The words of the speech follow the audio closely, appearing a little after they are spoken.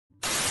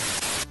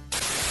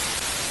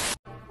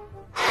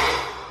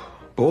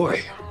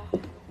Boy,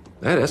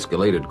 that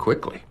escalated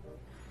quickly.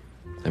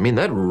 I mean,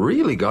 that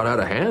really got out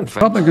of hand fast.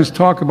 Republicans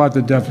talk about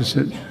the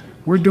deficit.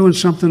 We're doing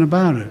something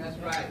about it.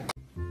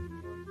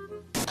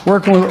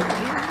 Working with,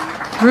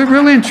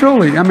 really and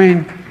truly. I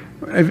mean,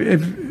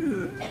 if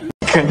what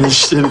kind of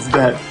shit is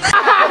that?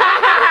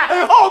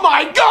 Oh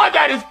my God,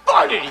 that is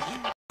funny!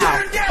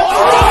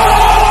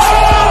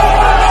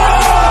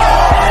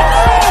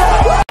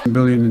 $1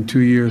 billion in 2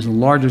 years, the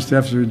largest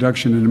deficit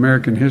reduction in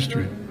American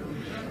history.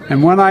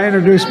 And when I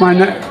introduce my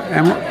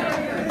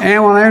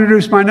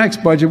next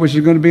budget, which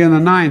is going to be in the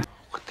 9th.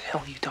 What the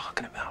hell are you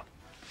talking about?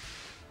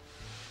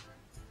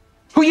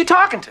 Who are you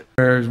talking to?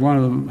 There's one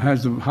of them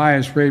has the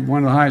highest rate, one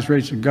of the highest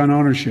rates of gun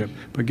ownership.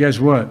 But guess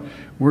what?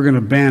 We're going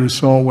to ban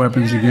assault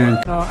weapons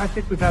again. No, I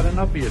think we've had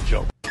enough of your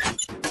joke.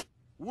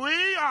 We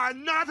are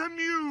not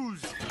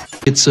amused.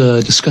 It's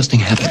a disgusting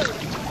habit.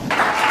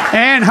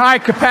 And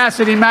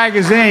high-capacity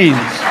magazines.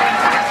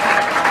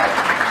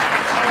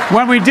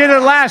 When we did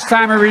it last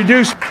time, it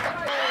reduced.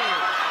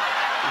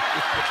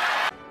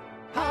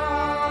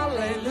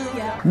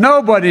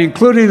 Nobody,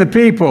 including the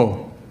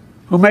people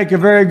who make a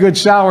very good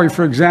salary,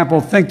 for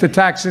example, think the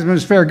tax system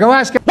is fair. Go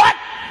ask it. What?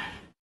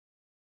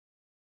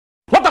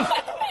 What the